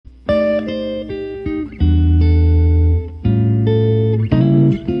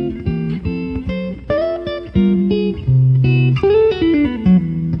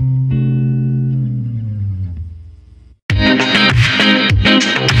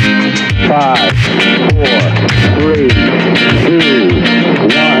5, 4, 3, 2,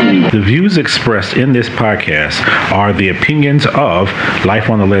 1. The views expressed in this podcast are the opinions of Life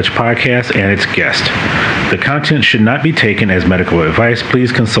on the Ledge podcast and its guest. The content should not be taken as medical advice.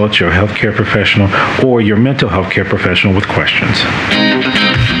 Please consult your healthcare professional or your mental health care professional with questions.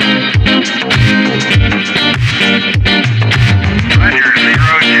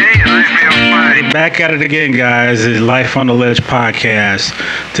 Back at it again, guys. It's Life on the Ledge podcast.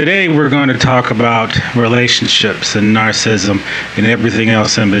 Today we're going to talk about relationships and narcissism and everything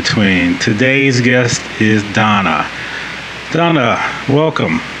else in between. Today's guest is Donna. Donna,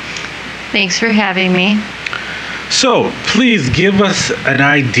 welcome. Thanks for having me. So, please give us an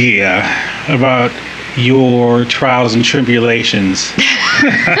idea about your trials and tribulations.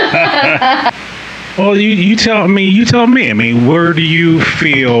 Well, you tell me. I mean, where do you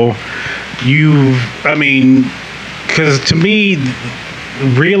feel because to me,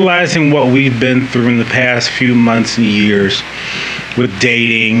 realizing what we've been through in the past few months and years with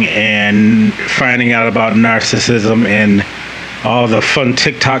dating and finding out about narcissism and all the fun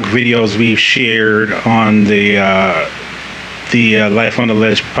TikTok videos we've shared on the Life on the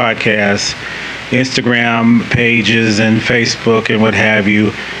Ledge podcast, Instagram pages and Facebook and what have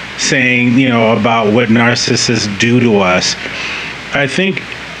you, saying, about what narcissists do to us. I think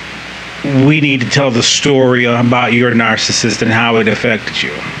we need to tell the story about your narcissist and how it affected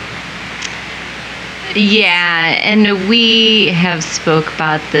you. Yeah, and we have spoke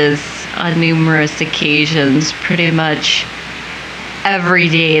about this on numerous occasions. Pretty much every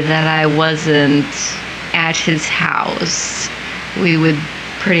day that I wasn't at his house, we would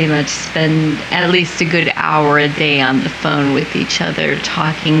pretty much spend at least a good hour a day on the phone with each other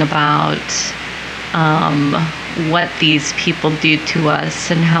talking about what these people do to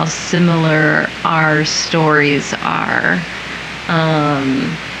us and how similar our stories are.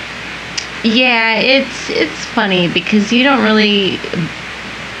 Yeah, it's funny because you don't really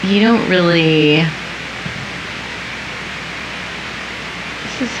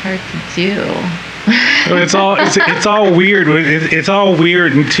this is hard to do. It's all weird. It's all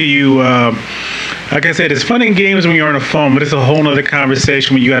weird until you, like I said, it's fun in games when you're on a phone, but it's a whole nother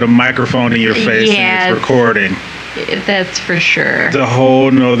conversation when you got a microphone in your face and it's recording. That's for sure. It's a whole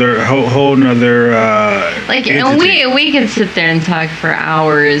nother. Like, and we can sit there and talk for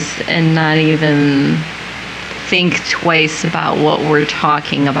hours and not even think twice about what we're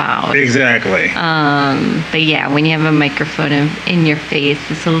talking about. Exactly. But yeah, when you have a microphone in your face,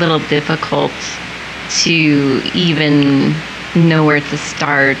 it's a little difficult to even know where to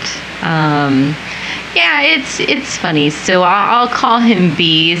start. Yeah, it's funny. So I'll call him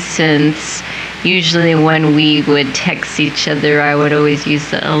B, since usually when we would text each other, I would always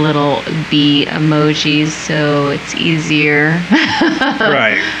use a little B emoji, so it's easier.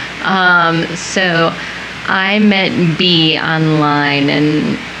 Right. So I met B online,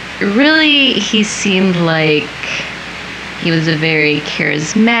 and really he seemed like he was a very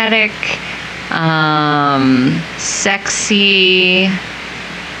charismatic, sexy,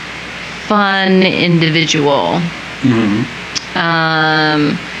 fun individual. Mm-hmm.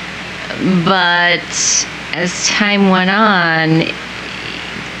 But as time went on,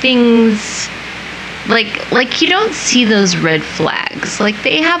 things like you don't see those red flags. Like,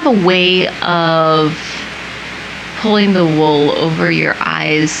 they have a way of pulling the wool over your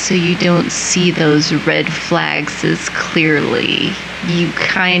eyes so you don't see those red flags as clearly. You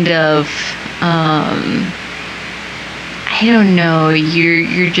kind of I don't know,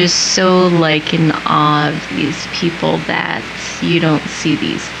 you're just so like in awe of these people that you don't see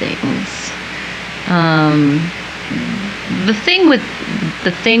these things. The thing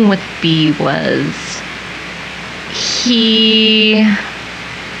with B was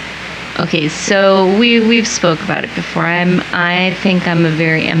okay, so we've spoke about it before. I think I'm a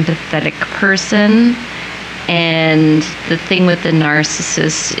very empathetic person. And the thing with the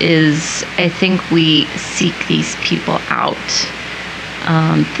narcissist is, I think we seek these people out,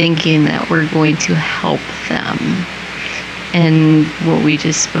 thinking that we're going to help them. And what we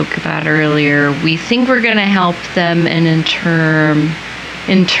just spoke about earlier, we think we're going to help them, and in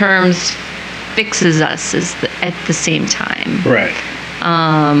terms fixes us at the same time. Right.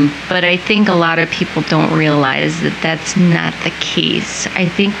 But I think a lot of people don't realize that that's not the case. I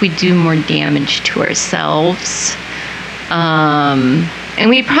think we do more damage to ourselves. And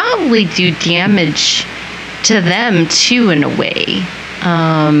we probably do damage to them too, in a way.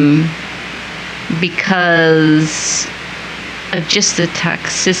 Because of just the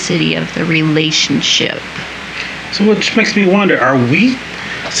toxicity of the relationship. So which makes me wonder, are we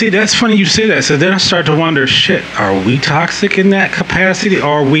See, that's funny you say that. So then I start to wonder, shit, are we toxic in that capacity,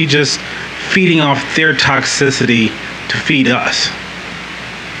 or are we just feeding off their toxicity to feed us?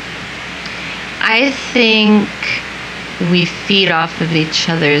 I think we feed off of each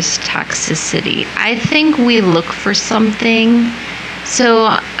other's toxicity. I think we look for something. So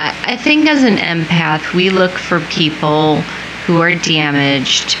I think as an empath, we look for people who are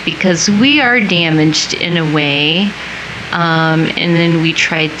damaged because we are damaged in a way. And then we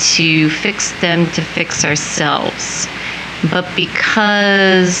try to fix them to fix ourselves. But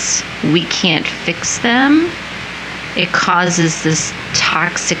because we can't fix them, it causes this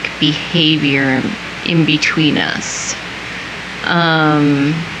toxic behavior in between us.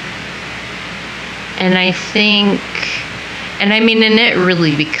 And I think, and it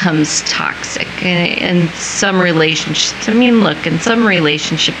really becomes toxic in some relationships. Look, in some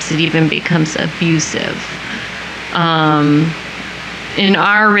relationships, it even becomes abusive. In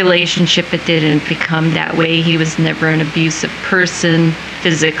our relationship, it didn't become that way. He was never an abusive person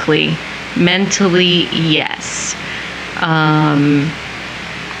physically. Mentally, yes.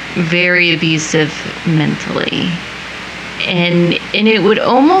 Very abusive mentally. And it would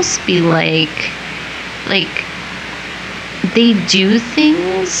almost be like they do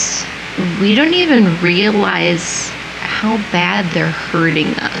things, we don't even realize how bad they're hurting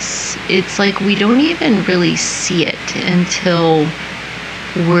us. It's like we don't even really see it until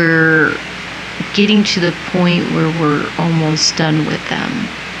we're getting to the point where we're almost done with them,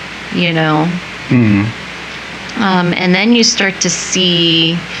 you know? Mm-hmm. And then you start to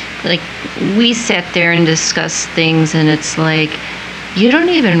see, like, we sat there and discussed things, and it's like, you don't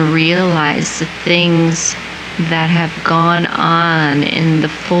even realize the things that have gone on in the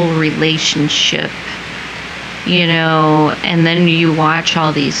full relationship, you know, and then you watch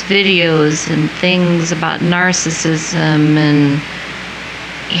all these videos and things about narcissism, and,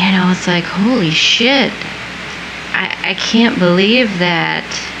 you know, it's like, holy shit, I can't believe that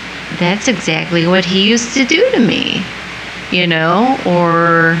that's exactly what he used to do to me, you know,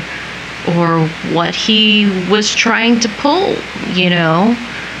 or what he was trying to pull, you know.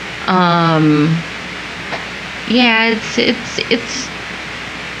 Yeah,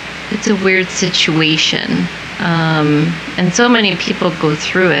 it's a weird situation. And so many people go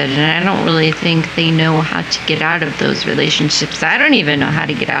through it, and I don't really think they know how to get out of those relationships. I don't even know how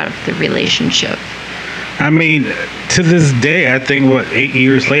to get out of the relationship. To this day, I think, 8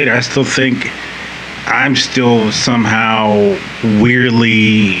 years later, I still think I'm still somehow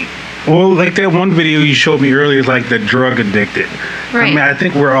weirdly, well, like that one video you showed me earlier, like the drug addicted. Right. I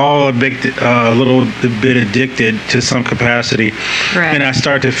think we're all addicted, a little bit addicted to some capacity. Right. And I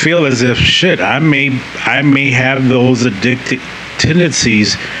start to feel as if, shit, I may have those addicted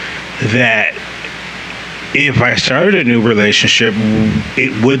tendencies that if I started a new relationship,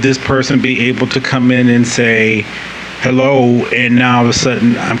 would this person be able to come in and say hello, and now all of a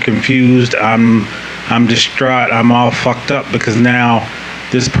sudden I'm confused, I'm distraught, I'm all fucked up because now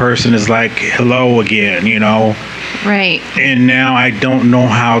this person is like hello again, you know? Right. And now I don't know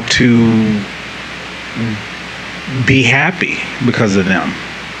how to be happy because of them.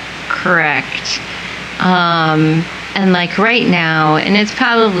 Correct. And like right now, and it's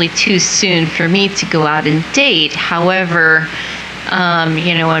probably too soon for me to go out and date. However,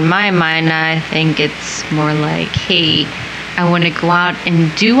 you know, in my mind, I think it's more like, hey, I want to go out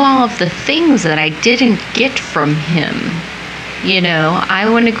and do all of the things that I didn't get from him. You know, I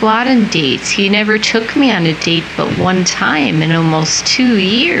want to go out on dates. He never took me on a date but one time in almost 2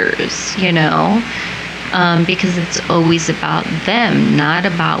 years, you know, because it's always about them, not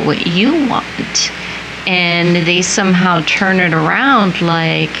about what you want. And they somehow turn it around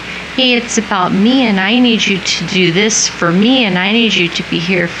like, hey, it's about me, and I need you to do this for me, and I need you to be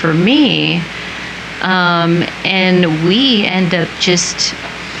here for me. And we end up just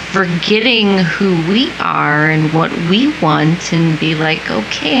forgetting who we are and what we want, and be like,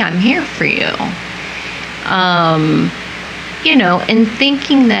 okay, I'm here for you. You know, and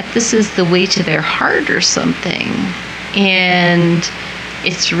thinking that this is the way to their heart or something. And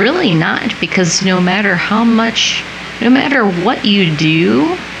it's really not, because no matter what you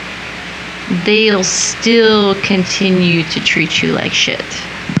do, they'll still continue to treat you like shit.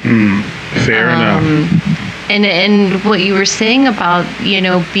 Fair enough. And what you were saying about, you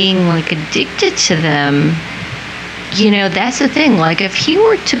know, being like addicted to them, you know, that's the thing. Like, if he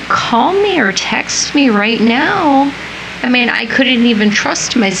were to call me or text me right now, I couldn't even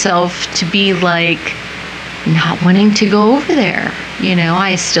trust myself to be like not wanting to go over there. You know,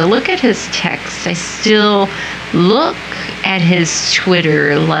 I still look at his texts. I still look at his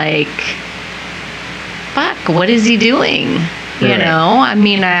Twitter like, fuck, what is he doing? You Right. know, I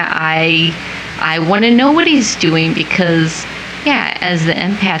mean, I want to know what he's doing because, yeah, as the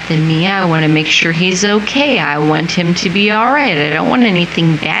empath in me, I want to make sure he's okay. I want him to be all right. I don't want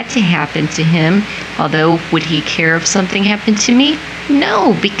anything bad to happen to him. Although, would he care if something happened to me?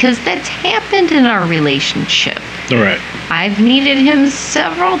 No, because that's happened in our relationship. Right. I've needed him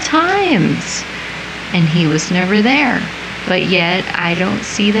several times, and he was never there. But yet, I don't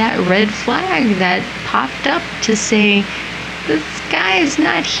see that red flag that popped up to say, this guy is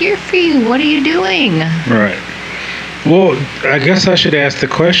not here for you. What are you doing? Right. Well, I guess I should ask the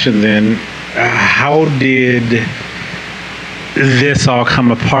question then. How did this all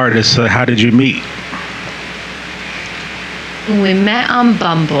come apart? How did you meet? We met on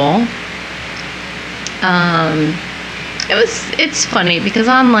Bumble. It's funny because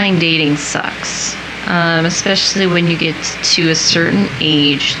online dating sucks, especially when you get to a certain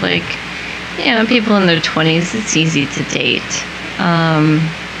age. Like, you know, people in their 20s, it's easy to date.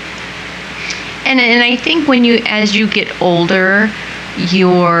 And I think as you get older,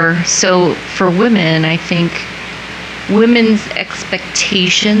 so for women, I think women's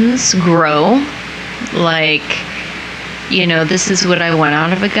expectations grow. Like, you know, this is what I want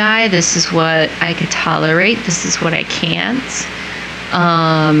out of a guy. This is what I could tolerate. This is what I can't.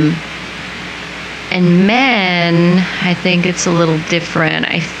 And men, I think it's a little different.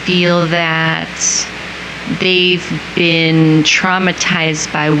 I feel that they've been traumatized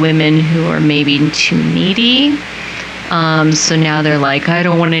by women who are maybe too needy. So now they're like, I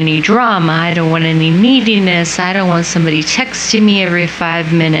don't want any drama. I don't want any neediness. I don't want somebody texting me every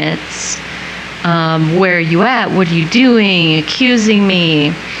 5 minutes. Where are you at? What are you doing? Accusing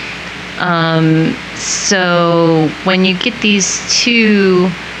me. So when you get these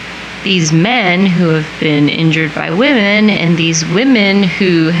men who have been injured by women and these women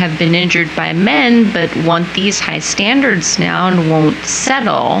who have been injured by men but want these high standards now and won't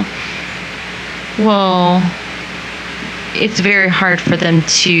settle, well, it's very hard for them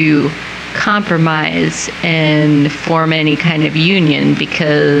to compromise and form any kind of union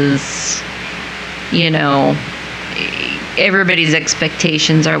because, you know, everybody's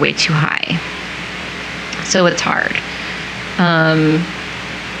expectations are way too high. So it's hard.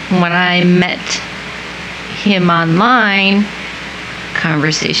 When I met him online,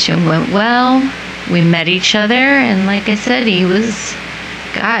 conversation went well. We met each other, and like I said, he was,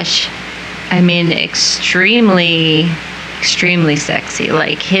 gosh, I mean, extremely sexy.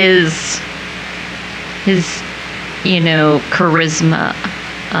 Like his you know, charisma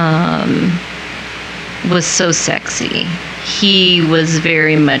was so sexy. He was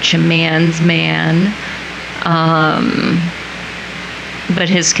very much a man's man. But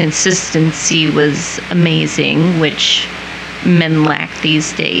his consistency was amazing, which men lack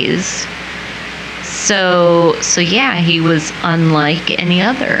these days. So yeah, he was unlike any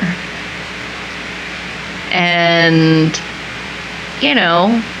other. And, you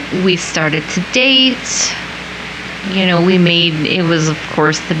know, we started to date. You know, it was, of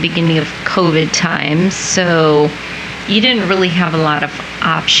course, the beginning of COVID times, so you didn't really have a lot of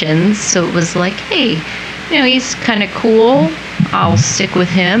options. So it was like, hey, you know, he's kind of cool. I'll stick with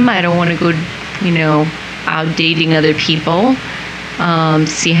him. I don't want to go, you know, out dating other people.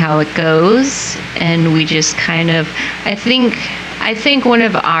 See how it goes. And we just kind of, I think one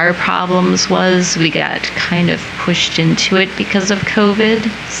of our problems was we got kind of pushed into it because of COVID.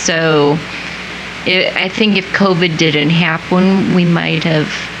 So I think if COVID didn't happen, we might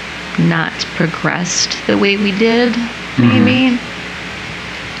have not progressed the way we did, maybe.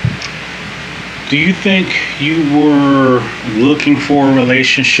 Do you think you were looking for a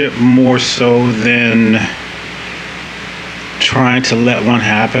relationship more so than trying to let one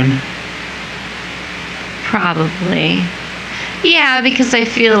happen? Probably. Yeah, because I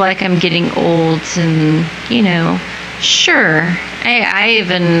feel like I'm getting old and, you know, sure.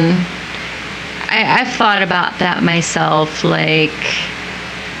 I've thought about that myself, like,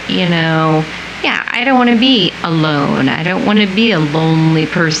 you know, yeah, I don't want to be alone. I don't want to be a lonely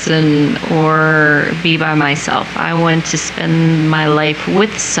person or be by myself. I want to spend my life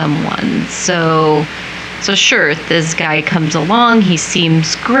with someone. So sure, this guy comes along. He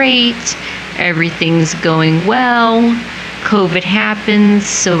seems great. Everything's going well. COVID happens,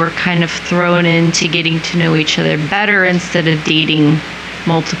 so we're kind of thrown into getting to know each other better instead of dating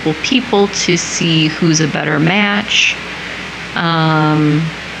multiple people to see who's a better match.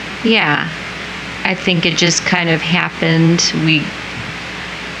 Yeah, I think it just kind of happened. We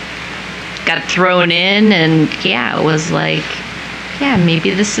got thrown in, and yeah, it was like, yeah,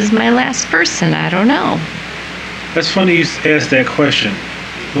 maybe this is my last person. I don't know. That's funny you asked that question.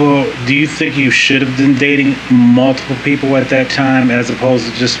 Well, do you think you should have been dating multiple people at that time as opposed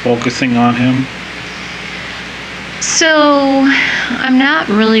to just focusing on him? So, I'm not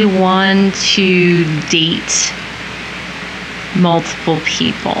really one to date multiple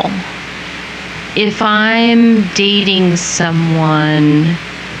people. If I'm dating someone,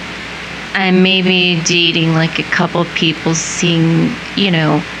 I'm maybe dating like a couple people, seeing,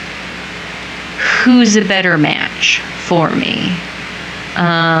 who's a better match for me.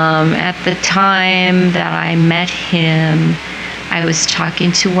 At the time that I met him, I was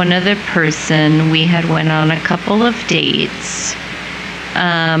talking to one other person. We had went on a couple of dates.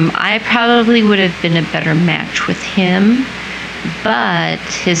 I probably would have been a better match with him, but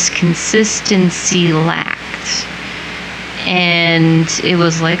his consistency lacked. And it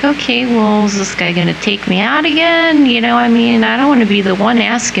was like, okay, well, is this guy going to take me out again? I don't want to be the one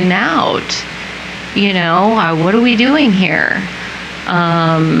asking out. What are we doing here?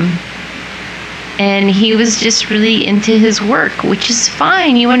 And he was just really into his work, which is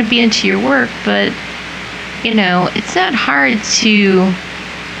fine. You want to be into your work, but, it's not hard to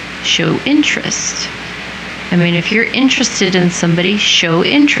show interest. If you're interested in somebody, show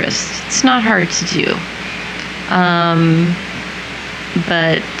interest. It's not hard to do.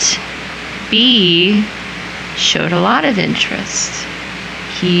 But B showed a lot of interest.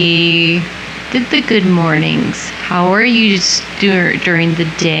 He did the good mornings. How are you during the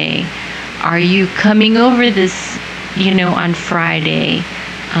day? Are you coming over this, on Friday?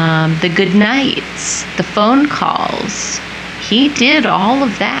 The good nights, the phone calls. He did all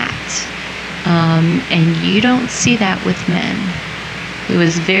of that. And you don't see that with men. It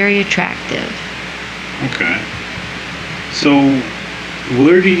was very attractive. Okay. So,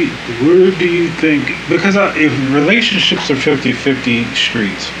 where do you think, because if relationships are 50-50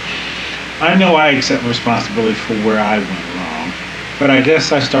 streets, I know I accept responsibility for where I went wrong, but I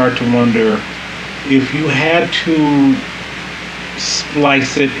guess I start to wonder if you had to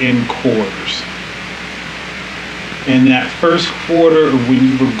slice it in quarters. In that first quarter, when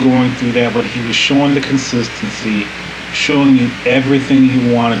you were going through that, but he was showing the consistency, showing you everything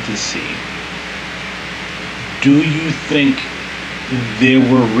you wanted to see. Do you think there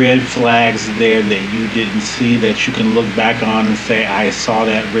were red flags there that you didn't see that you can look back on and say, I saw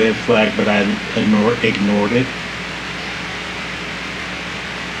that red flag, but I ignored it?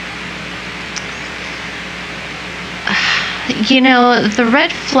 The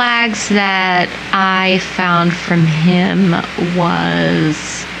red flags that I found from him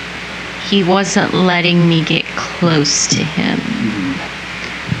was he wasn't letting me get close to him.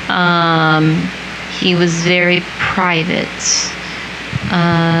 He was very private.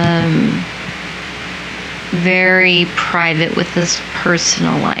 Very private with his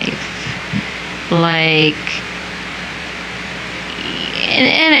personal life.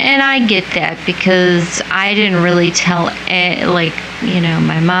 And I get that, because I didn't really tell,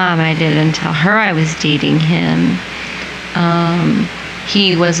 my mom, I didn't tell her I was dating him.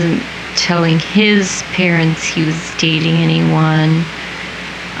 He wasn't telling his parents he was dating anyone.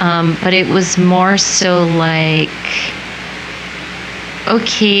 But it was more so like,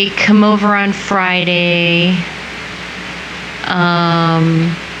 okay, come over on Friday,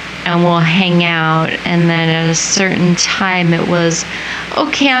 and we'll hang out. And then at a certain time, it was,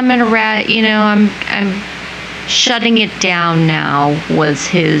 okay, I'm gonna I'm shutting it down now. Was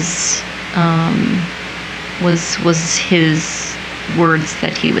his was his words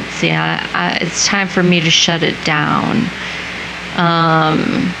that he would say. It's time for me to shut it down.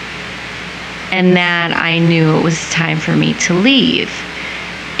 And that I knew it was time for me to leave.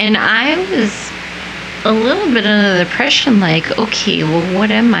 And I was a little bit under the impression, like, okay, well, what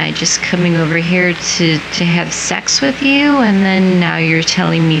am I, just coming over here to have sex with you, and then now you're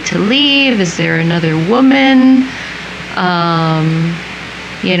telling me to leave? Is there another woman? Am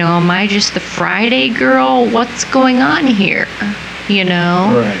I just the Friday girl? What's going on here?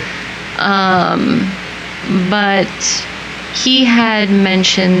 Right. But he had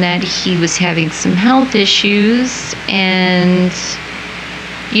mentioned that he was having some health issues, and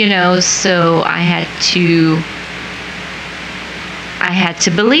so I had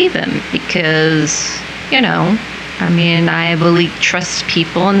to believe him, because I trust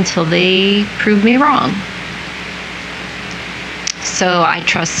people until they prove me wrong. So I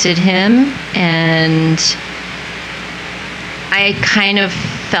trusted him, and I kind of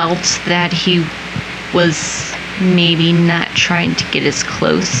felt that he was maybe not trying to get as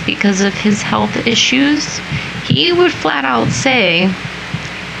close because of his health issues. He would flat out say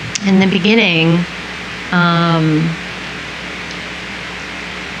in the beginning,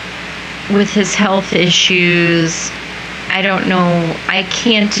 with his health issues, I don't know. I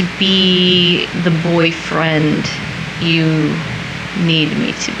can't be the boyfriend you need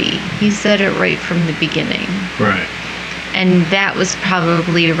me to be. He said it right from the beginning. Right. And that was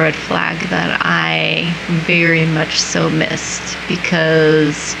probably a red flag that I very much so missed,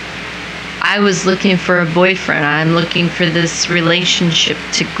 because I was looking for a boyfriend. I'm looking for this relationship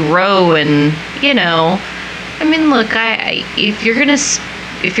to grow, and I mean, look, if you're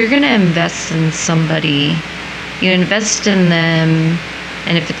gonna invest in somebody, you invest in them,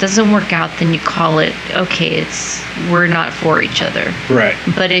 and if it doesn't work out, then you call it, okay, we're not for each other. Right.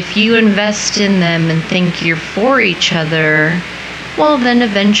 But if you invest in them and think you're for each other, well, then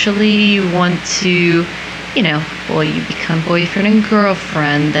eventually you want to, you become boyfriend and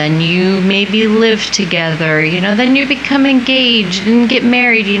girlfriend, then you maybe live together, then you become engaged and get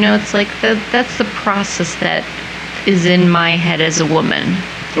married, it's like that's the process that is in my head as a woman.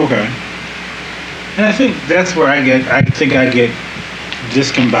 Okay. And I think that's where I get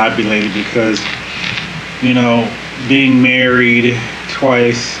discombobulated, because, being married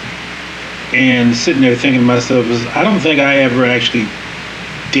twice and sitting there thinking to myself, I don't think I ever actually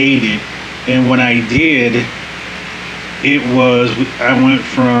dated. And when I did, I went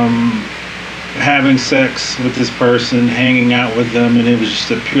from having sex with this person, hanging out with them, and it was just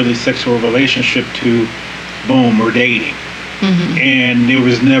a purely sexual relationship, to boom, we're dating. Mm-hmm. And there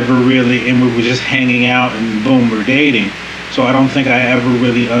was never really, and we were just hanging out, and boom, we're dating. So I don't think I ever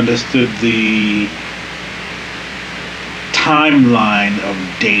really understood the timeline of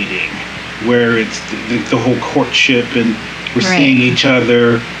dating, where it's the whole courtship, and we're seeing each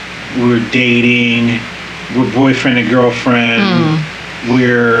other, we're dating, we're boyfriend and girlfriend,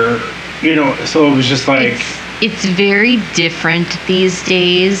 we're, so it was just like... It's very different these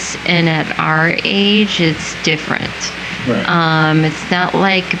days, and at our age, it's different. Right. It's not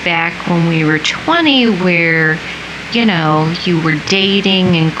like back when we were 20, where, you were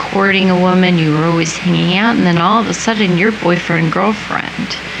dating and courting a woman, you were always hanging out, and then all of a sudden you're boyfriend and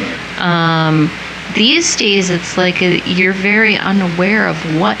girlfriend. Right. These days, it's like you're very unaware of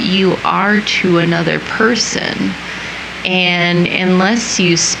what you are to another person. And unless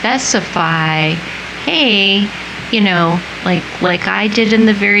you specify, hey, like I did in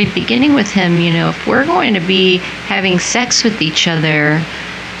the very beginning with him, if we're going to be having sex with each other,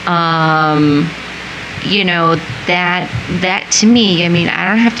 that to me, I mean, I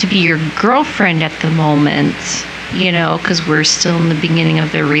don't have to be your girlfriend at the moment, because we're still in the beginning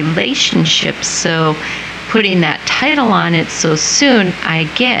of the relationship. So putting that title on it so soon, I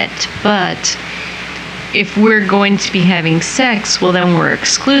get. But if we're going to be having sex, well, then we're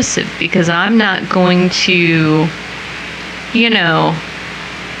exclusive, because I'm not going to,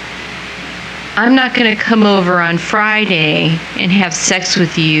 I'm not going to come over on Friday and have sex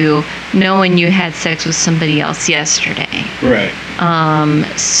with you knowing you had sex with somebody else yesterday. Right.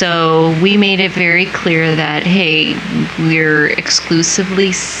 So we made it very clear that, hey, we're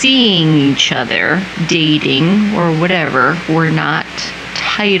exclusively seeing each other, dating or whatever. We're not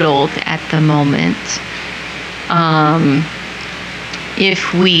titled at the moment.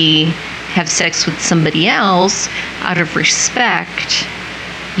 If we have sex with somebody else, out of respect,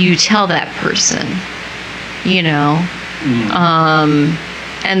 you tell that person,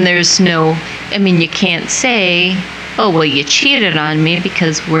 and there's no, I mean, you can't say, oh, well, you cheated on me,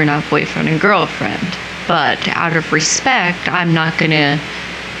 because we're not boyfriend and girlfriend. But out of respect, I'm not going to,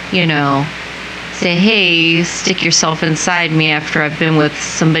 say, hey, stick yourself inside me after I've been with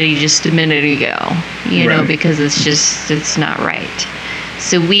somebody just a minute ago, Right. because it's not right.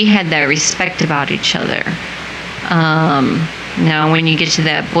 So we had that respect about each other. Now, when you get to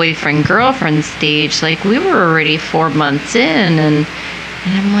that boyfriend-girlfriend stage, like, we were already 4 months in, and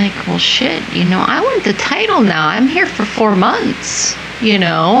I'm like, well, shit, I want the title now. I'm here for 4 months, Right.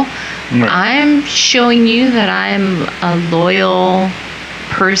 I'm showing you that I'm a loyal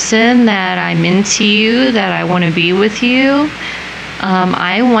person, that I'm into you, that I want to be with you.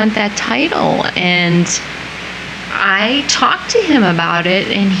 I want that title. And I talked to him about it,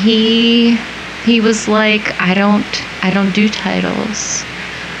 and he was like, I don't do titles.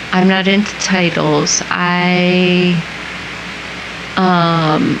 I'm not into titles. I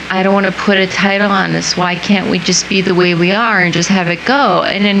don't want to put a title on this. Why can't we just be the way we are and just have it go?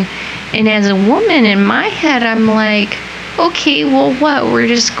 And as a woman, in my head, I'm like, okay, well, what? We're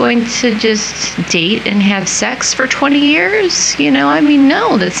just going to just date and have sex for 20 years? I mean,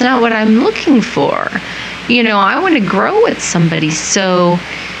 no, that's not what I'm looking for. I want to grow with somebody. So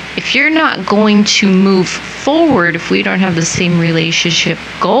if you're not going to move forward, if we don't have the same relationship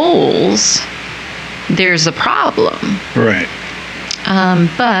goals, there's a problem. Right.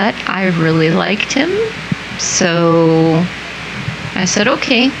 But I really liked him. So I said,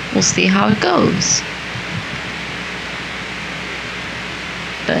 okay, we'll see how it goes.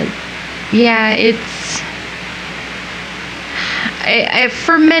 But yeah, it's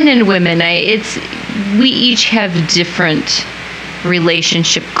for men and women. We each have different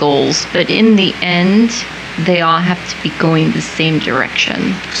relationship goals, but in the end, they all have to be going the same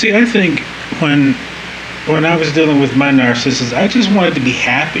direction. See, I think when I was dealing with my narcissist, I just wanted to be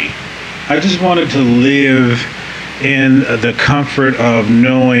happy. I just wanted to live in the comfort of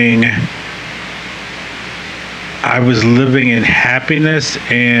knowing I was living in happiness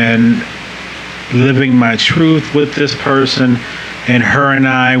and living my truth with this person, and her and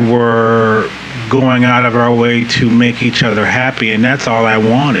I were going out of our way to make each other happy, and that's all I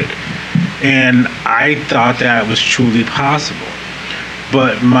wanted. And I thought that was truly possible.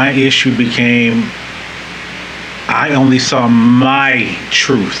 But my issue became I only saw my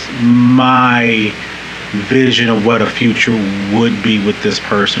truth, my vision of what a future would be with this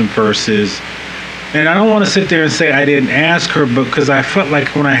person versus, and I don't want to sit there and say I didn't ask her, because I felt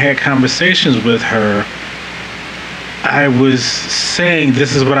like when I had conversations with her, I was saying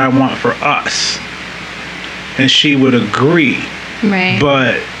this is what I want for us, and she would agree. Right.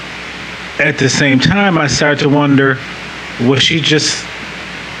 But at the same time, I started to wonder, was she just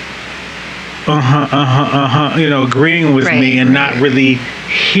agreeing with me and not really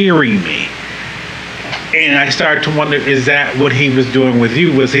hearing me? And I started to wonder, is that what he was doing with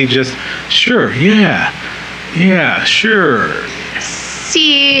you? Was he just, sure, yeah, sure.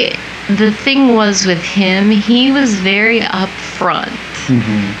 See, the thing was with him, he was very upfront.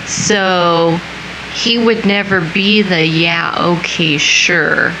 Mm-hmm. So he would never be the yeah, okay,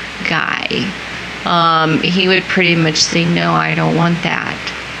 sure guy. He would pretty much say, no, I don't want that,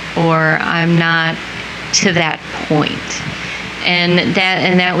 or I'm not to that point. And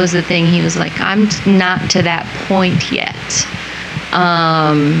that was the thing. He was like, I'm not to that point yet.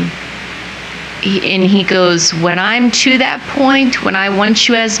 And he goes, when I'm to that point, when I want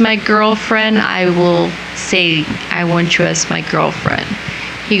you as my girlfriend, I will say I want you as my girlfriend.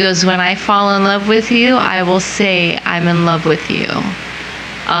 He goes, when I fall in love with you, I will say I'm in love with you.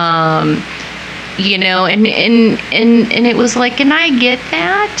 And it was like, and I get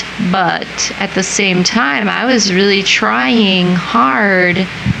that, but at the same time, I was really trying hard,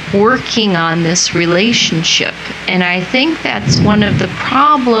 working on this relationship. And I think that's one of the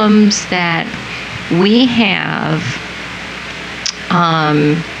problems that we have,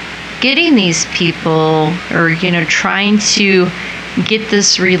 getting these people, or, trying to get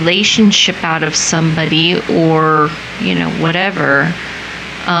this relationship out of somebody, or, whatever.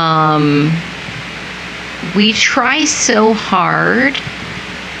 We try so hard,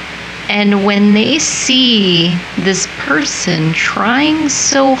 and when they see this person trying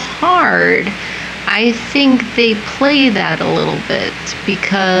so hard, I think they play that a little bit,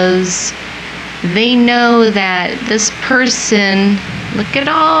 because they know that this person, look at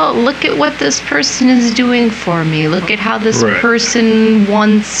what this person is doing for me. Look at how this person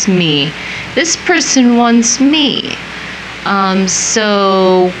wants me. This person wants me.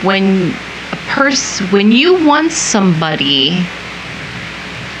 So when you want somebody,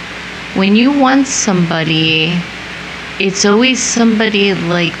 it's always somebody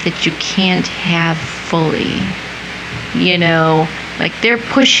like that you can't have fully. Like they're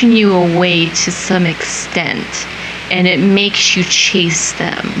pushing you away to some extent, and it makes you chase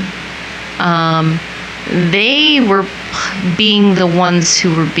them. They were being the ones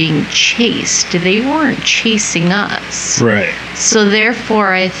who were being chased. They weren't chasing us. Right. So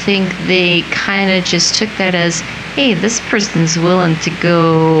therefore, I think they kind of just took that as, hey, this person's willing to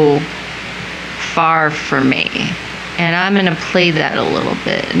go far for me, and I'm going to play that a little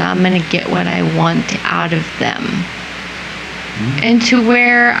bit, and I'm going to get what I want out of them. Mm-hmm. And to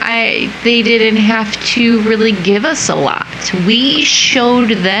where they didn't have to really give us a lot. We showed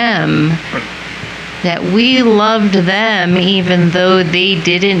them that we loved them even though they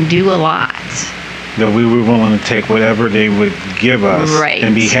didn't do a lot. That we were willing to take whatever they would give us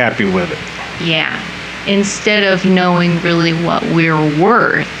and be happy with it. Yeah. Instead of knowing really what we're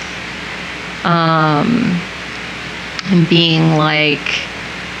worth, and being like,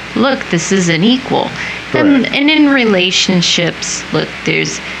 look, this isn't equal. And in relationships, look,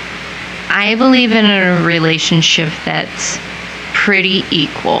 I believe in a relationship that's pretty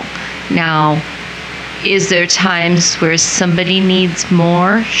equal. Now, is there times where somebody needs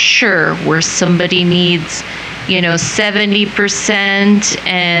more? Sure. Where somebody needs, 70%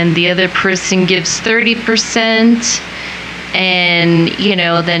 and the other person gives 30%, and,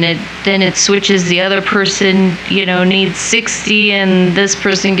 then it switches, the other person, needs 60 and this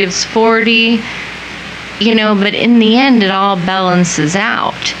person gives 40. but in the end, it all balances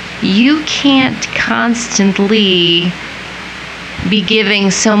out. You can't constantly be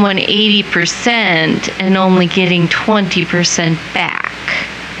giving someone 80% and only getting 20% back.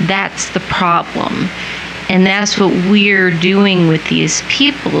 That's the problem. And that's what we're doing with these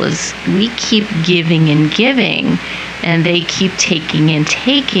people, is we keep giving and giving, and they keep taking and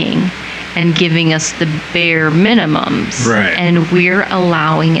taking and giving us the bare minimums. Right. And we're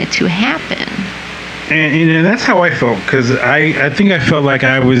allowing it to happen. And that's how I felt, because I think I felt like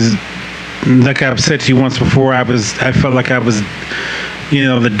I was, like I've said to you once before, I felt like I was,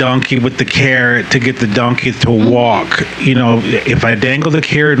 the donkey with the carrot to get the donkey to walk. If I dangle the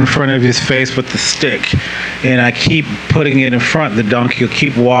carrot in front of his face with the stick and I keep putting it in front, the donkey will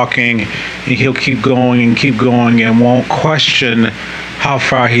keep walking, and he'll keep going and won't question how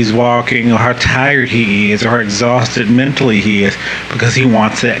far he's walking or how tired he is or how exhausted mentally he is, because he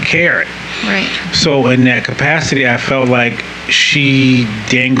wants that carrot. Right. So in that capacity, I felt like she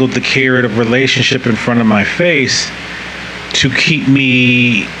dangled the carrot of relationship in front of my face to keep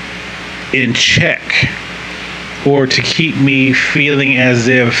me in check, or to keep me feeling as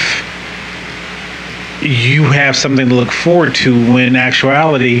if you have something to look forward to, when in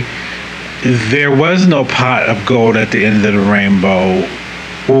actuality there was no pot of gold at the end of the rainbow,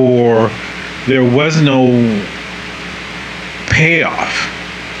 or there was no payoff.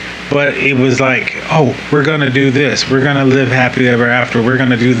 But it was like, oh, we're going to do this. We're going to live happily ever after. We're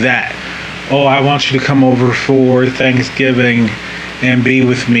going to do that. Oh, I want you to come over for Thanksgiving and be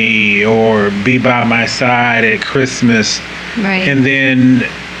with me, or be by my side at Christmas. Right. And then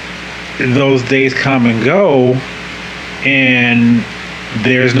those days come and go, and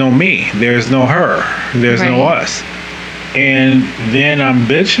there's no me. There's no her. There's no Right. us. And then I'm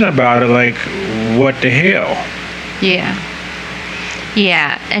bitching about it like, what the hell? Yeah.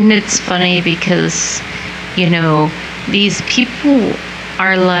 Yeah, and it's funny because, these people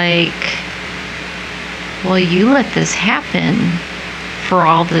are like, well, you let this happen for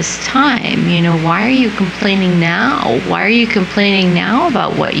all this time. Why are you complaining now? Why are you complaining now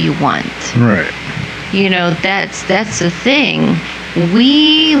about what you want? Right. That's the thing.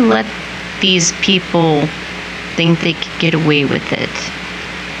 We let these people think they could get away with it.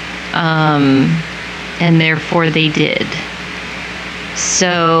 And therefore they did.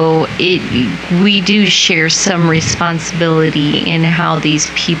 So we do share some responsibility in how these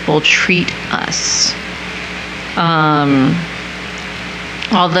people treat us.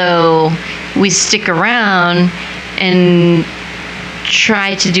 Although we stick around and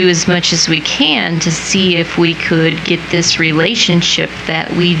try to do as much as we can to see if we could get this relationship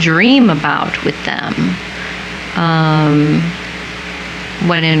that we dream about with them.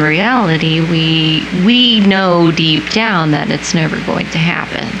 When in reality, we know deep down that it's never going to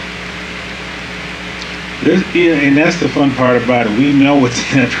happen. And that's the fun part about it. We know it's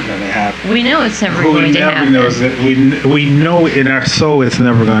never going to happen. We know it's never going to happen. Knows that we know in our soul it's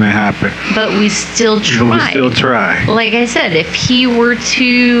never going to happen. But we still try. But we still try. Like I said, if he were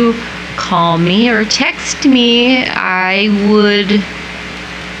to call me or text me, I would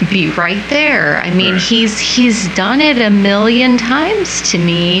be right there. I mean, Right. he's done it a million times to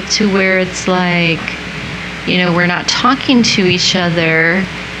me, to where it's like, we're not talking to each other,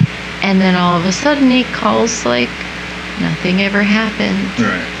 and then all of a sudden he calls like nothing ever happened.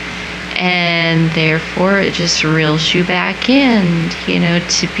 Right. And therefore it just reels you back in,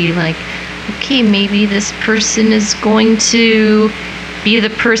 to be like, okay, maybe this person is going to be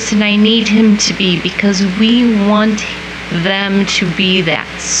the person I need him to be, because we want them to be that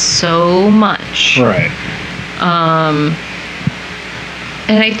so much. Right.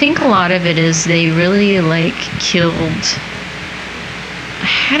 And I think a lot of it is they really killed,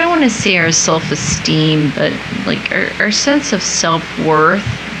 I don't want to say our self-esteem, but our sense of self-worth,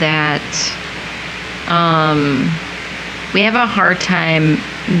 that we have a hard time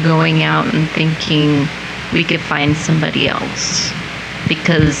going out and thinking we could find somebody else,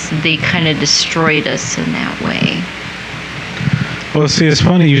 because they kind of destroyed us in that way. Well, see, it's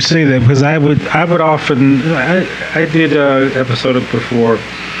funny you say that, because I would often, I did an episode of before,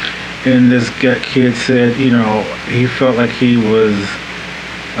 and this kid said, he felt like he was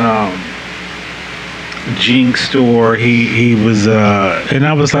jinxed, or he was, and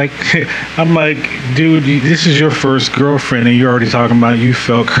I was like, I'm like, dude, this is your first girlfriend, and you're already talking about you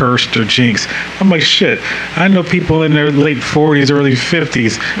felt cursed or jinxed. I'm like, shit, I know people in their late 40s, early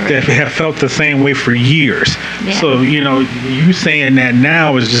 50s that have felt the same way for years. Yeah. So, you saying that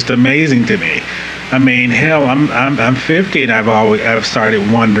now is just amazing to me. I mean, hell, I'm 50, and I've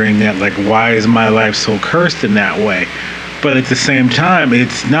started wondering that, why is my life so cursed in that way? But at the same time,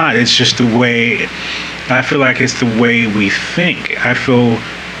 it's not. It's just the way I feel like it's the way we think. I feel,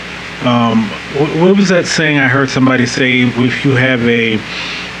 what was that saying I heard somebody say? If you have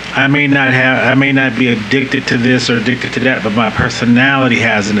I may not be addicted to this or addicted to that, but my personality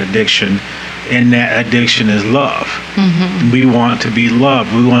has an addiction, and that addiction is love. Mm-hmm. We want to be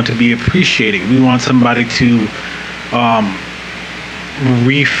loved. We want to be appreciated. We want somebody to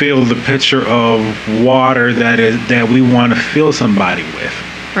refill the pitcher of water that we want to fill somebody with.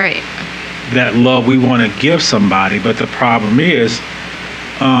 Right. That love we want to give somebody, but the problem is,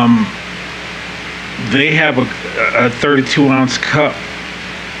 they have a 32-ounce cup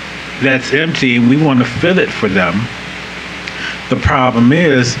that's empty, and we want to fill it for them. The problem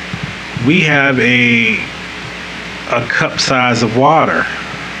is, we have a cup size of water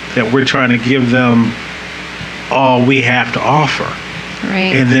that we're trying to give them all we have to offer.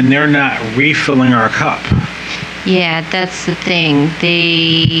 Right. And then they're not refilling our cup. Yeah, that's the thing.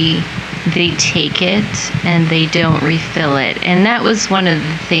 They take it and they don't refill it. And that was one of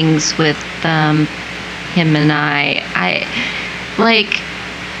the things with him and I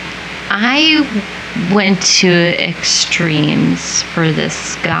went to extremes for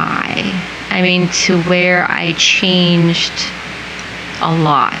this guy. I mean, to where I changed a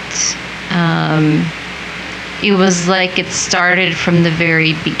lot. It was like it started from the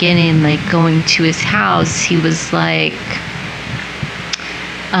very beginning, like going to his house. He was like,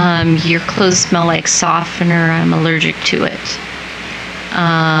 your clothes smell like softener. I'm allergic to it.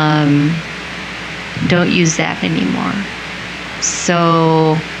 Don't use that anymore.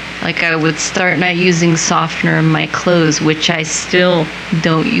 So, like, I would start not using softener in my clothes, which I still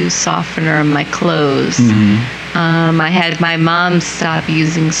don't use softener in my clothes. Mm-hmm. I had my mom stop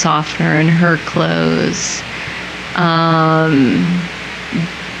using softener in her clothes.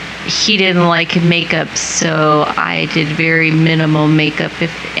 He didn't like makeup, so I did very minimal makeup,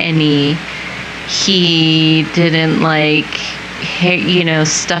 if any. He didn't like hair,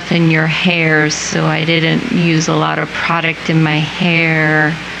 stuff in your hair, so I didn't use a lot of product in my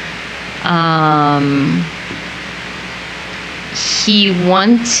hair. He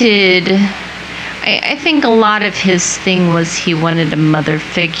wanted, I think a lot of his thing was he wanted a mother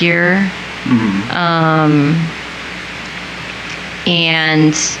figure. Mm-hmm.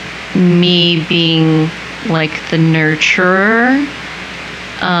 And me being like the nurturer,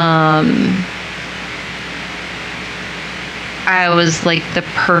 I was like the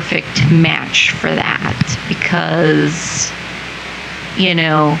perfect match for that, because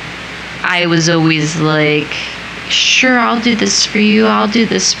I was always like, sure, I'll do this for you,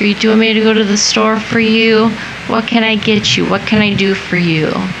 do you want me to go to the store for you? What can I get you? What can I do for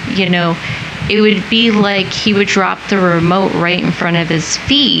you? It would be like he would drop the remote right in front of his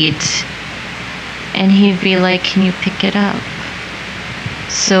feet, and he'd be like, can you pick it up?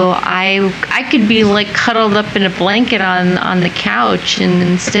 So I could be like cuddled up in a blanket on the couch, and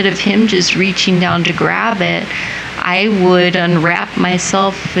instead of him just reaching down to grab it, I would unwrap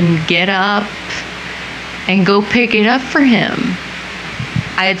myself and get up and go pick it up for him.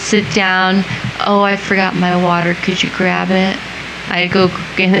 I'd sit down, I forgot my water, could you grab it? I'd go,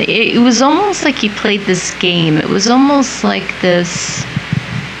 and it was almost like he played this game. It was almost like this,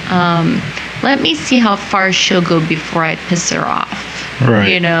 let me see how far she'll go before I piss her off.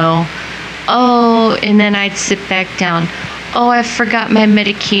 Right. And then I'd sit back down. I forgot my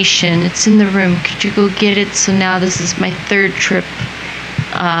medication. It's in the room. Could you go get it? So now this is my third trip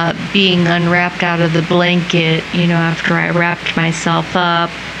being unwrapped out of the blanket, after I wrapped myself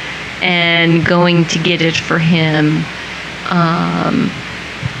up, and going to get it for him.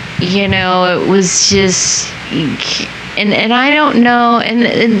 It was just, and I don't know,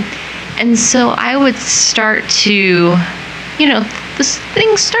 and so I would start to, this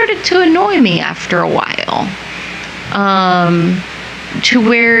thing started to annoy me after a while, to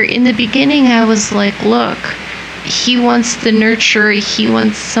where in the beginning I was like, look, he wants the nurturer, he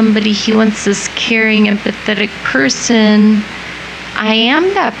wants this caring, empathetic person. I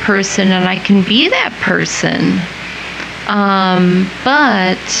am that person, and I can be that person.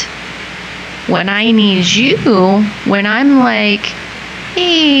 But when I need you, when I'm like,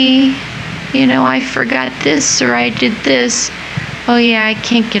 hey, I forgot this, or I did this. Oh yeah, I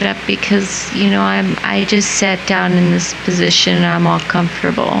can't get up because, I just sat down in this position and I'm all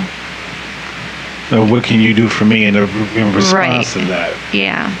comfortable. So what can you do for me in response to that?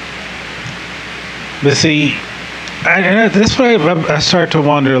 Yeah. But see, that's why I start to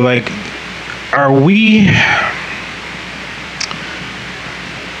wonder, like, are we...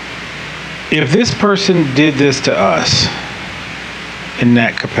 If this person did this to us in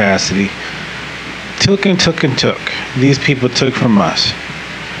that capacity, took, these people took from us,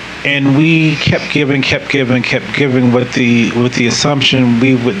 And we kept giving with the assumption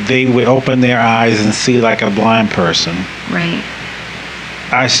they would open their eyes and see like a blind person. Right.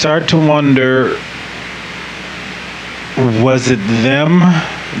 I start to wonder, was it them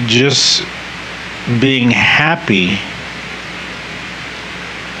just being happy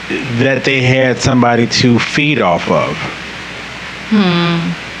that they had somebody to feed off of?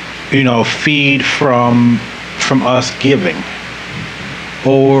 Feed from us giving.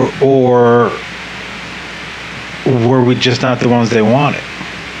 Or were we just not the ones they wanted?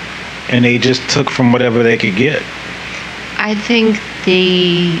 And they just took from whatever they could get? I think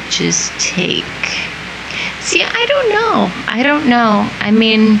they just take. See, I don't know. I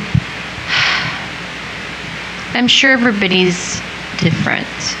mean, I'm sure everybody's different.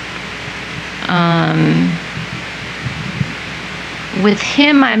 With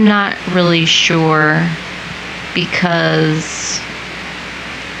him, I'm not really sure, because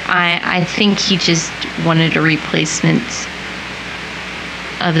I think he just wanted a replacement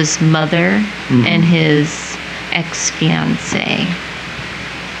of his mother and his ex-fiancée.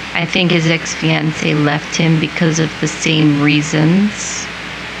 I think his ex-fiancée left him because of the same reasons.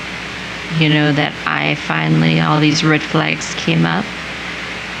 That all these red flags came up.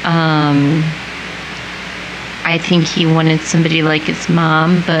 I think he wanted somebody like his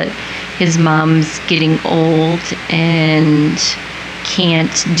mom, but his mom's getting old and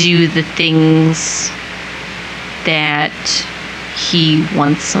can't do the things that he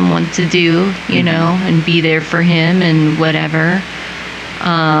wants someone to do, and be there for him and whatever.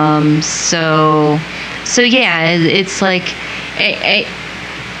 So yeah, it's like,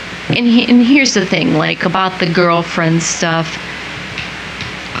 and here's the thing, like, about the girlfriend stuff.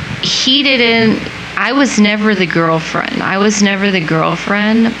 I was never the girlfriend,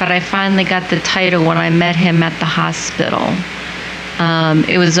 but I finally got the title when I met him at the hospital.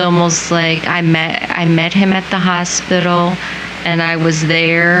 It was almost like I met him at the hospital, and I was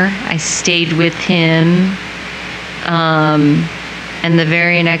there. I stayed with him. And the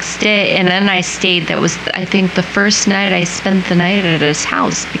very next day, and then I stayed, that was, I think, the first night I spent the night at his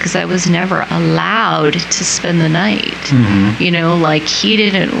house, because I was never allowed to spend the night. Like, he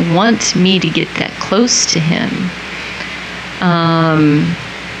didn't want me to get that close to him.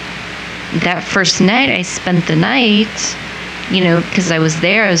 That first night I spent the night, because I was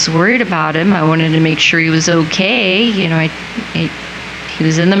there, I was worried about him. I wanted to make sure he was okay. He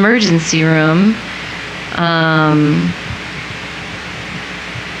was in the emergency room.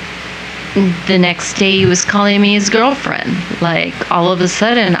 The next day he was calling me his girlfriend. Like, all of a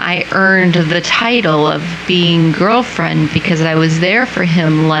sudden I earned the title of being girlfriend because I was there for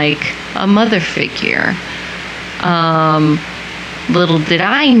him like a mother figure. Little did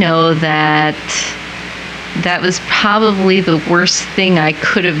I know that was probably the worst thing I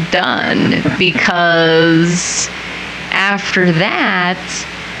could have done, because after that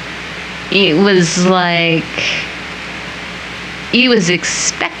it was like, it was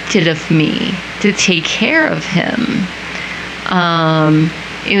expected of me to take care of him.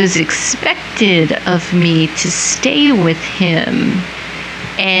 It was expected of me to stay with him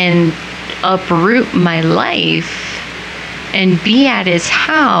and uproot my life and be at his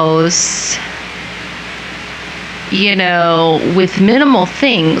house, with minimal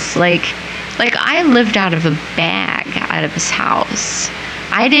things. Like I lived out of a bag out of his house.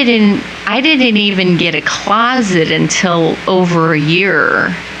 I didn't even get a closet until over a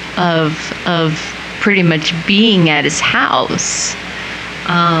year of pretty much being at his house.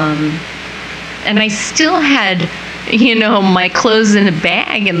 And I still had, my clothes in a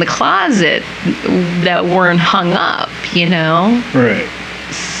bag in the closet that weren't hung up, Right.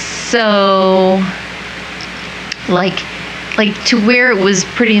 So, like to where it was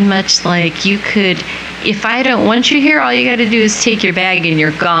pretty much like, you could, if I don't want you here, all you got to do is take your bag and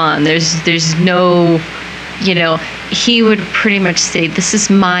you're gone. There's no, he would pretty much say, this is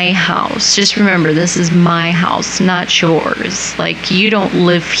my house. Just remember, this is my house, not yours. Like, you don't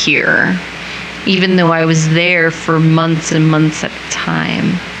live here, even though I was there for months and months at a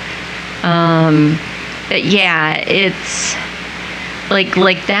time. But yeah, it's like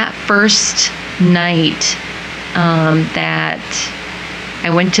that first night that I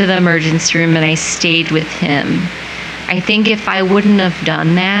went to the emergency room and I stayed with him. I think if I wouldn't have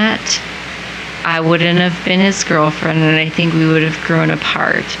done that, I wouldn't have been his girlfriend, and I think we would have grown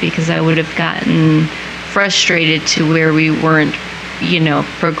apart, because I would have gotten frustrated to where we weren't,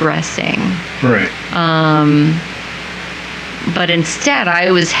 progressing. Right. But instead,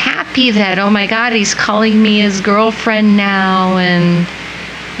 I was happy that, oh my God, he's calling me his girlfriend now, and,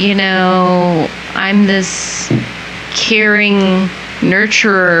 I'm this caring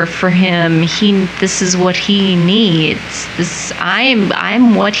nurturer for him. This is what he needs.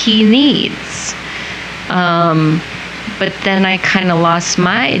 I'm what he needs. But then I kind of lost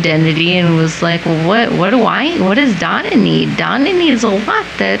my identity and was like, well, what does Donna need? Donna needs a lot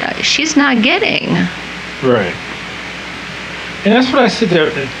that she's not getting. Right. And that's what I sit there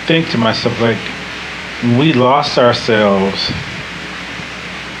and think to myself, like, we lost ourselves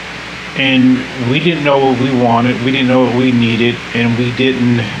and we didn't know what we wanted, we didn't know what we needed, and we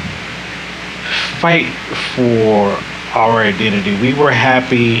didn't fight for our identity. We were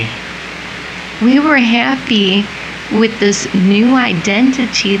happy. We were happy with this new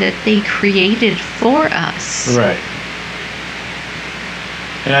identity that they created for us. Right.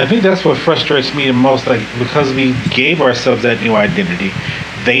 And I think that's what frustrates me the most, like, because we gave ourselves that new identity.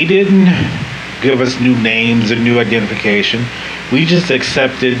 They didn't give us new names or new identification. We just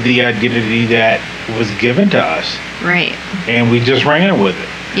accepted the identity that was given to us. Right. And we just ran with it.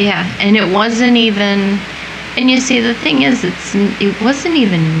 Yeah, and it wasn't even, and you see, the thing is, it wasn't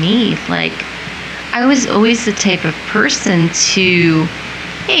even me. Like, I was always the type of person to,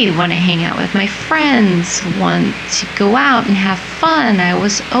 hey, want to hang out with my friends, want to go out and have fun. I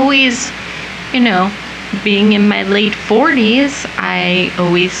was always, being in my late 40s, I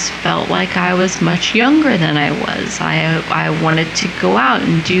always felt like I was much younger than I was. I wanted to go out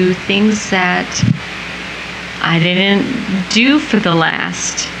and do things that I didn't do for the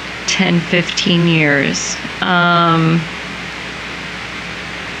last 10, 15 years.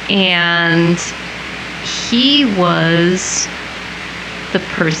 And he was the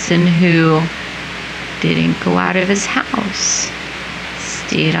person who didn't go out of his house,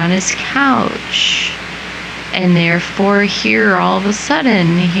 stayed on his couch. And therefore, here all of a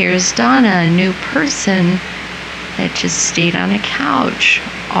sudden, here's Donna, a new person that just stayed on a couch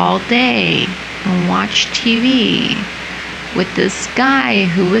all day and watched TV with this guy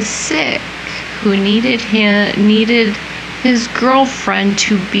who was sick, who needed his girlfriend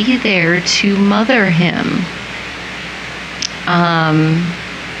to be there to mother him.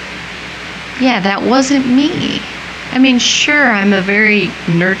 Yeah, that wasn't me. I mean, sure, I'm a very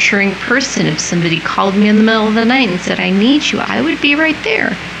nurturing person. If somebody called me in the middle of the night and said, I need you, I would be right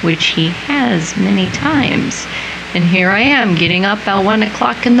there, which he has many times. And here I am, getting up at 1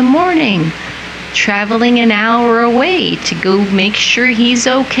 o'clock in the morning, traveling an hour away to go make sure he's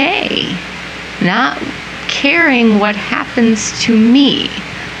okay, not caring what happens to me.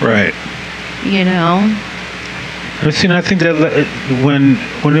 Right. See, I think that when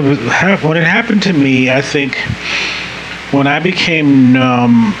it happened to me, I think when I became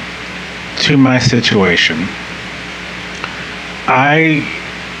numb to my situation,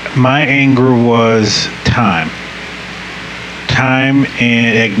 my anger was time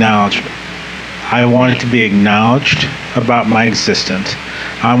and acknowledgement. I wanted to be acknowledged about my existence.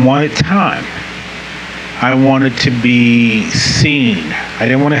 I wanted time. I wanted to be seen. I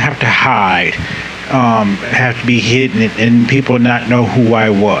didn't want to have to hide. Have to be hidden and people not know who I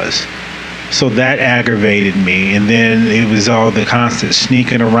was. So that aggravated me. And then it was all the constant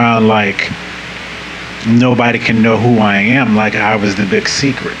sneaking around like nobody can know who I am, like I was the big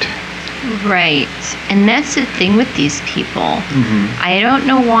secret. Right. And that's the thing with these people. Mm-hmm. I don't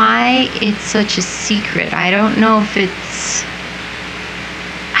know why it's such a secret. I don't know if it's...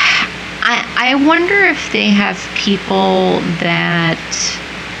 I wonder if they have people that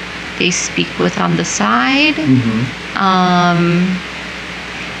they speak with on the side. Mm-hmm.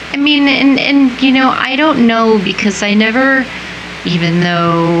 I mean, and I don't know, because I never, even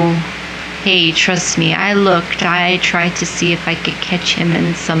though, hey, trust me, I tried to see if I could catch him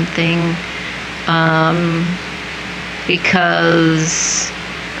in something, because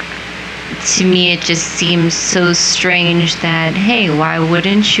to me it just seems so strange that, hey, why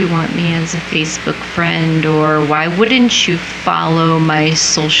wouldn't you want me as a Facebook friend, or why wouldn't you follow my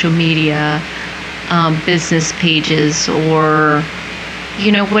social media business pages, or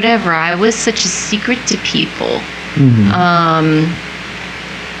whatever. I was such a secret to people. Mm-hmm.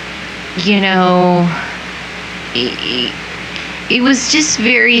 It was just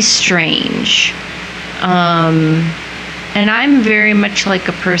very strange. And I'm very much like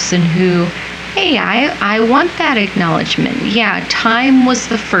a person who, hey, I want that acknowledgement. Yeah, time was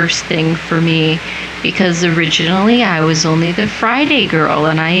the first thing for me, because originally I was only the Friday girl,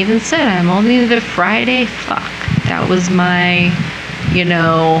 and I even said I'm only the Friday fuck. That was my,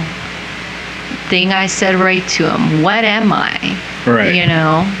 thing I said right to him. What am I? Right.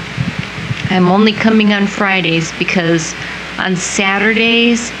 I'm only coming on Fridays because on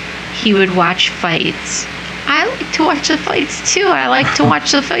Saturdays he would watch fights. I like to watch the fights too. I like to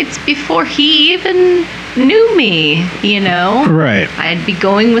watch the fights before he even knew me, Right. I'd be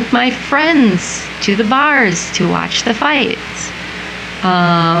going with my friends to the bars to watch the fights.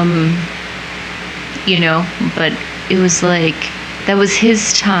 But it was like that was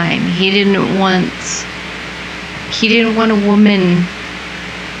his time. He didn't want a woman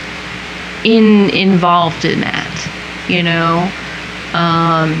involved in that,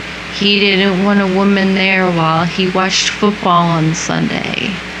 he didn't want a woman there while he watched football on Sunday.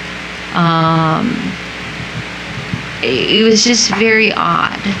 It was just very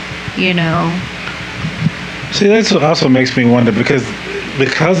odd, See, that's what also makes me wonder because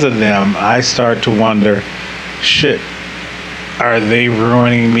of them, I start to wonder, shit, are they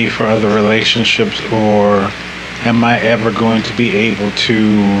ruining me for other relationships, or am I ever going to be able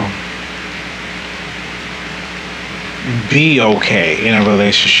to be okay in a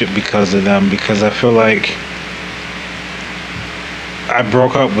relationship because of them? Because I feel like I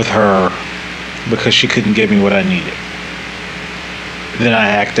broke up with her because she couldn't give me what I needed. Then I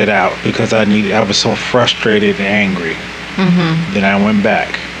acted out because I was so frustrated and angry. Mm-hmm. Then I went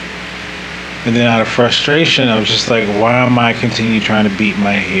back. And then out of frustration, I was just like, why am I continue trying to beat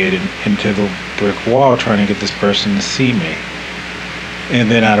my head into the brick wall trying to get this person to see me? And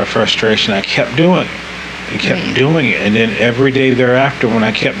then out of frustration, I kept doing it. I kept doing it. And then every day thereafter, when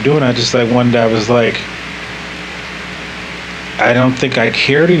I kept doing it, I just like one day I was like, I don't think I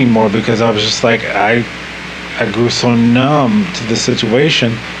cared anymore because I was just like, I grew so numb to the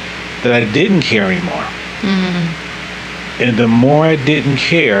situation that I didn't care anymore. Mm-hmm. And the more I didn't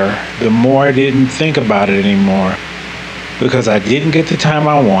care, the more I didn't think about it anymore because I didn't get the time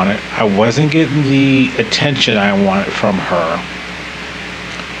I wanted. I wasn't getting the attention I wanted from her.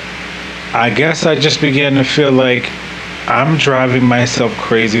 I guess I just began to feel like I'm driving myself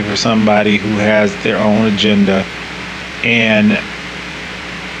crazy for somebody who has their own agenda and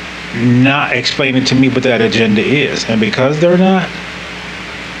not explaining to me what that agenda is. And because they're not,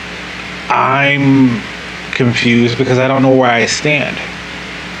 I'm confused because I don't know where I stand.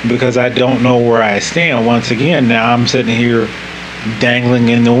 Because I don't know where I stand. Once again, now I'm sitting here dangling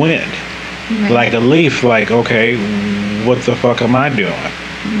in the wind. Right. Like a leaf, like, okay, what the fuck am I doing?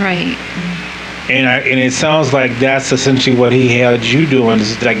 Right. And it sounds like that's essentially what he had you doing,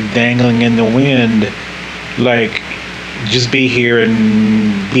 is like dangling in the wind, like, just be here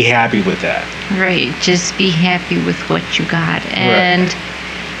and be happy with that. Right. Just be happy with what you got. And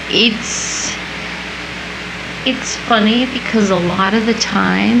it's funny because a lot of the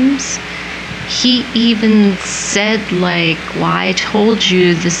times he even said, like, well, I told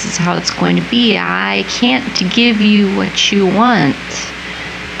you this is how it's going to be. I can't give you what you want.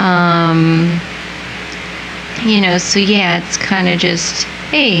 So yeah, it's kind of just,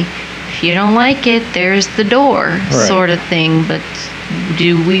 hey, if you don't like it, there's the door, sort of thing. But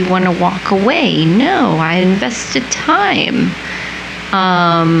do we want to walk away? No, I invested time.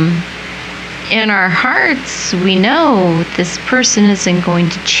 In our hearts, we know this person isn't going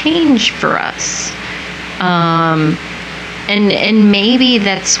to change for us. And maybe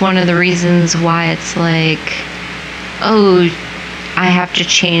that's one of the reasons why it's like, oh, I have to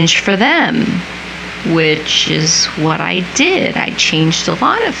change for them, which is what I did. I changed a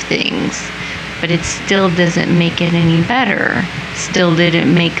lot of things, but it still doesn't make it any better. Still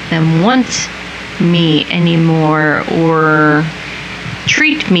didn't make them want me anymore or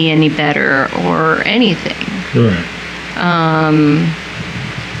treat me any better or anything. Right.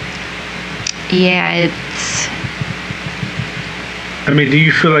 Yeah, it's... I mean, do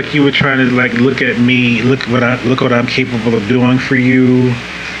you feel like you were trying to, like, look at me, look what I'm capable of doing for you?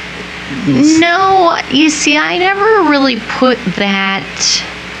 No, you see, I never really put that.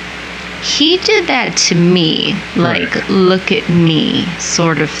 He did that to me, like, look at me,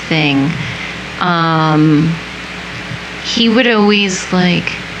 sort of thing. He would always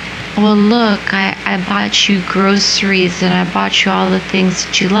like, well, look, I bought you groceries and I bought you all the things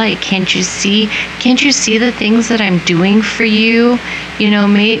that you like. Can't you see the things that I'm doing for you?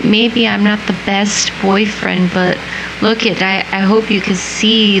 Maybe I'm not the best boyfriend, but look I hope you can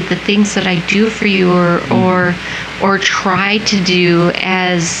see the things that I do for you or try to do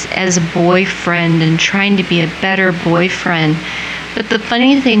as a boyfriend and trying to be a better boyfriend. But the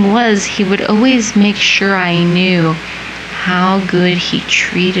funny thing was, he would always make sure I knew how good he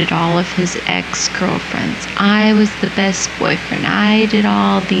treated all of his ex-girlfriends. I was the best boyfriend. I did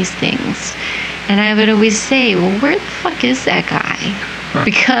all these things. And I would always say, well, where the fuck is that guy?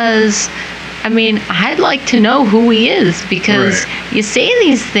 Because, I mean, I'd like to know who he is, because you say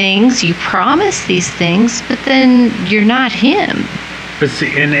these things, you promise these things, but then you're not him. But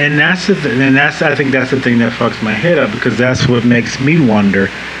see, and that's I think that's the thing that fucks my head up, because that's what makes me wonder.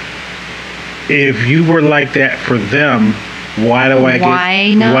 if you were like that for them, why do I get?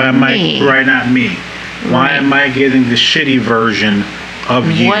 Why not why am me? Why not me? Why Right. am I getting the shitty version of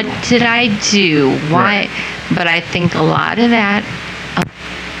you? What did I do? Why? Right. But I think a lot of that.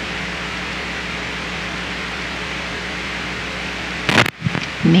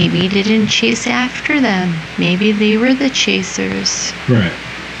 Maybe he didn't chase after them. Maybe they were the chasers. Right.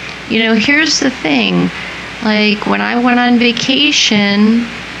 You know, here's the thing. Like, when I went on vacation,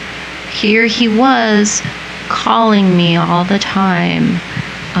 here he was calling me all the time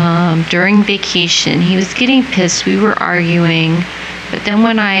during vacation. He was getting pissed. We were arguing. But then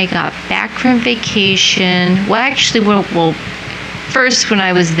when I got back from vacation, first when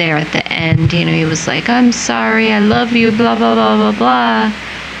I was there at the end, you know, he was like, I'm sorry, I love you, blah, blah, blah, blah, blah.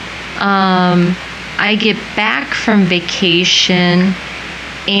 I get back from vacation,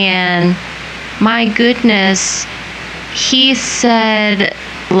 and my goodness, he said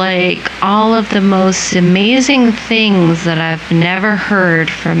like all of the most amazing things that I've never heard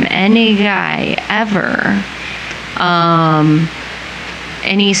from any guy ever.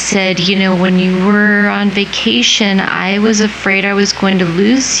 And he said, you know, when you were on vacation, I was afraid I was going to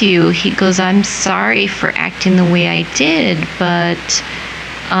lose you. He goes, I'm sorry for acting the way I did, but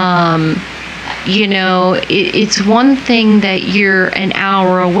you know, it's one thing that you're an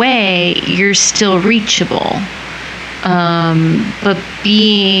hour away, you're still reachable. But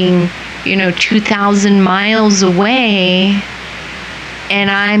being, you know, 2,000 miles away, and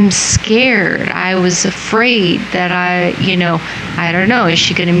I'm scared. I was afraid that I don't know, is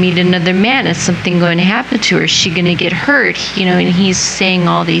she going to meet another man? Is something going to happen to her? Is she going to get hurt? You know, and he's saying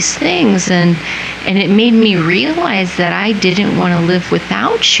all these things, and it made me realize that I didn't want to live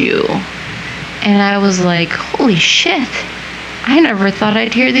without you. And I was like, holy shit. I never thought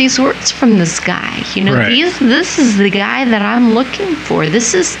I'd hear these words from this guy. You know, Right. This is the guy that I'm looking for.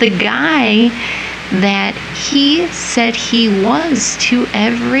 This is the guy that he said he was to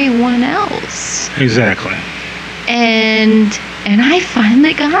everyone else. Exactly. And I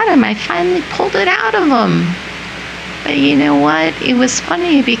finally got him. I finally pulled it out of him. But you know what? It was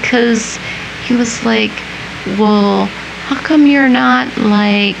funny because he was like, well, how come you're not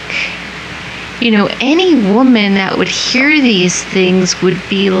like, you know, any woman that would hear these things would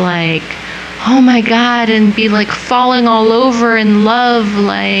be like, oh my God, and be like falling all over in love,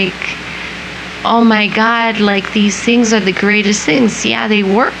 like, oh my God, like these things are the greatest things. Yeah, they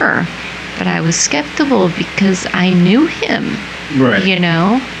were. But I was skeptical because I knew him. Right. You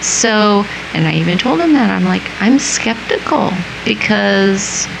know? So, and I even told him that. I'm like, I'm skeptical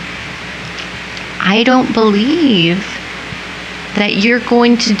because I don't believe that you're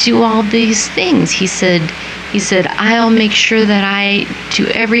going to do all these things. He said, I'll make sure that I do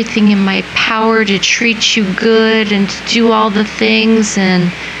everything in my power to treat you good and to do all the things,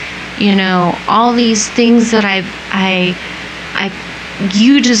 and you know, all these things that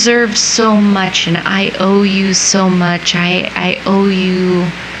you deserve so much, and I owe you so much. I owe you,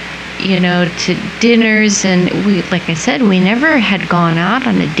 you know, to dinners, and we, like I said, we never had gone out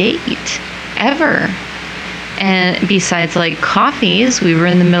on a date ever. And besides like coffees, we were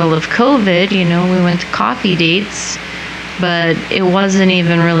in the middle of COVID, you know, we went to coffee dates, but it wasn't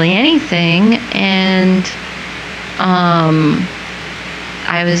even really anything. And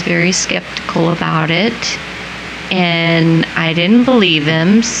I was very skeptical about it, and I didn't believe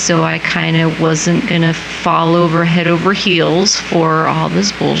him, so I kind of wasn't going to fall over head over heels for all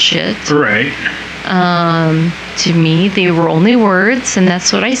this bullshit. Right. To me, they were only words, and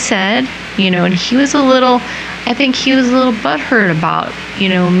that's what I said, you know, and I think he was a little butthurt about, you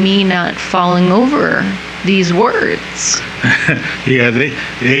know, me not falling over these words. Yeah, they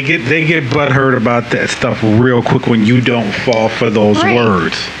get butthurt about that stuff real quick when you don't fall for those Right.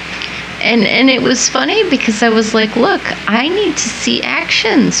 words. And it was funny because I was like, look, I need to see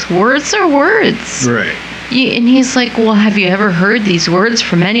actions. Words are words. Right. And he's like, well, have you ever heard these words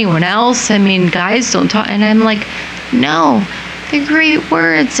from anyone else? I mean, guys don't talk. And I'm like, no, they're great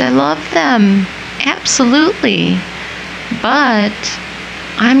words. I love them. Absolutely. But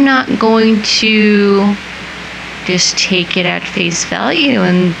I'm not going to just take it at face value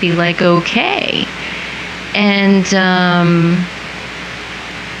and be like, okay. And,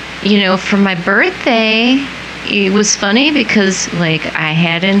 you know, for my birthday, it was funny because, like, I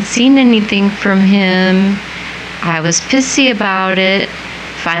hadn't seen anything from him. I was pissy about it.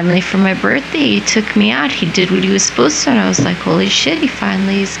 Finally, for my birthday, he took me out. He did what he was supposed to, and I was like, holy shit, he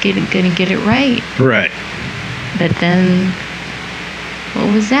finally is gonna get it right. Right. But then,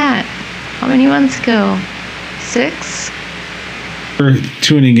 what was that? How many months ago? 6? for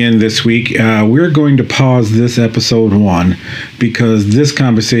tuning in this week. We're going to pause this episode 1 because this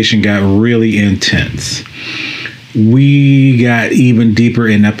conversation got really intense. We got even deeper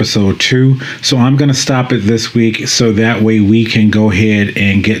in episode 2, so I'm going to stop it this week so that way we can go ahead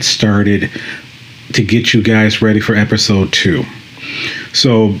and get started to get you guys ready for episode 2.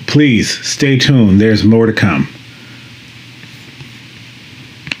 So please stay tuned. There's more to come.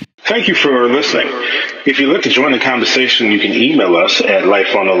 Thank you for listening. If you'd like to join the conversation, you can email us at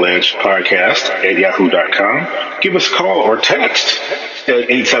lifeonaledgepodcast@yahoo.com. Give us a call or text at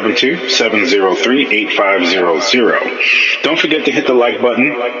 872-703-8500. Don't forget to hit the like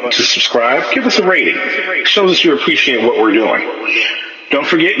button, to subscribe, give us a rating. It shows us you appreciate what we're doing. Don't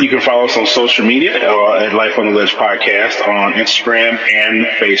forget, you can follow us on social media at Life on the Ledge Podcast on Instagram and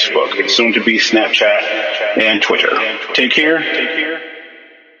Facebook, and soon to be Snapchat and Twitter. Take care.